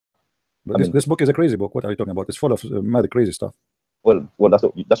But this book is a crazy book. What are you talking about? It's full of mad crazy stuff. Well,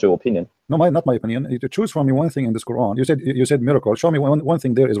 that's your opinion. No, not my opinion. You choose from me one thing in this Quran. You said miracle. Show me one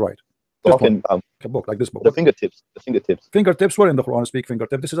thing there is right. So how can a book like this book? The fingertips. Fingertips. Where in the Quran speak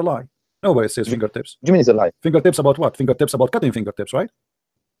fingertips? This is a lie. Nobody says fingertips. What do you mean it's a lie? Fingertips about what? Fingertips about cutting fingertips, right?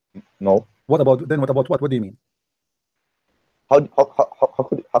 No. What about what? What do you mean? How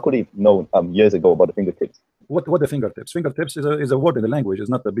could he know years ago about the fingertips? What the fingertips? Fingertips is a word in the language. It's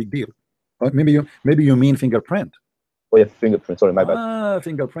not a big deal. Maybe you mean fingerprint. Oh yeah, fingerprint. Sorry, my bad.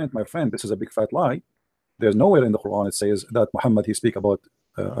 Fingerprint, my friend. This is a big fat lie. There's nowhere in the Quran it says that Muhammad he speak about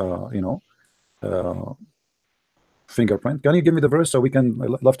fingerprint. Can you give me the verse so we can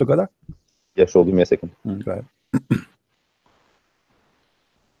laugh together? Yeah, sure. Give me a second. Go ahead.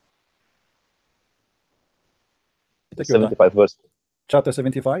 Take 75 verse. Chapter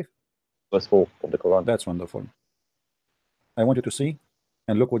 75. Verse 4 of the Quran. That's wonderful. I want you to see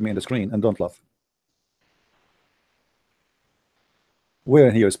and look with me in the screen and don't laugh. Where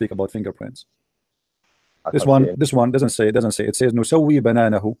in here speak about fingerprints? This one doesn't say. It says nusawi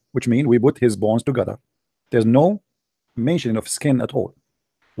bananahu, which means we put his bones together. There's no mention of skin at all.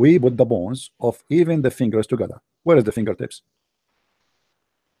 We put the bones of even the fingers together. Where is the fingertips?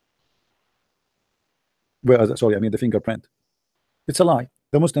 Sorry, I mean the fingerprint. It's a lie.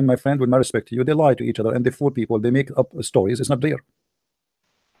 The Muslim, my friend, with my respect to you, they lie to each other and they fool people. They make up stories. It's not there.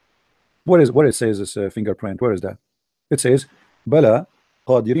 Where it says this fingerprint? Where is that? It says Bala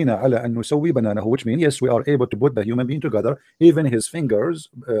qadirina ala an nusawi bananahu, which means yes, we are able to put the human being together, even his fingers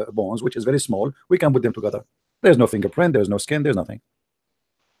bones, which is very small, we can put them together. There's no fingerprint, there's no skin, there's nothing.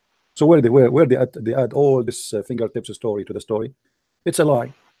 So where they add all this fingertips story to the story? It's a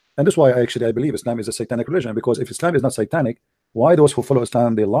lie. And that's why I believe Islam is a satanic religion, because if Islam is not satanic, why those who follow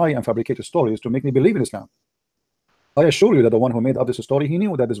Islam, they lie and fabricate stories to make me believe in Islam? I assure you that the one who made up this story, he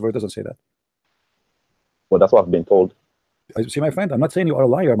knew that this verse doesn't say that. Well, that's what I've been told. See, my friend, I'm not saying you are a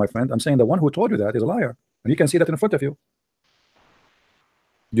liar, my friend. I'm saying the one who told you that is a liar. And you can see that in front of you.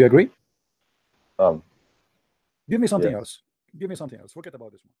 Do you agree? Yes. Give me something else. Give me something else. Forget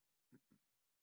about this one.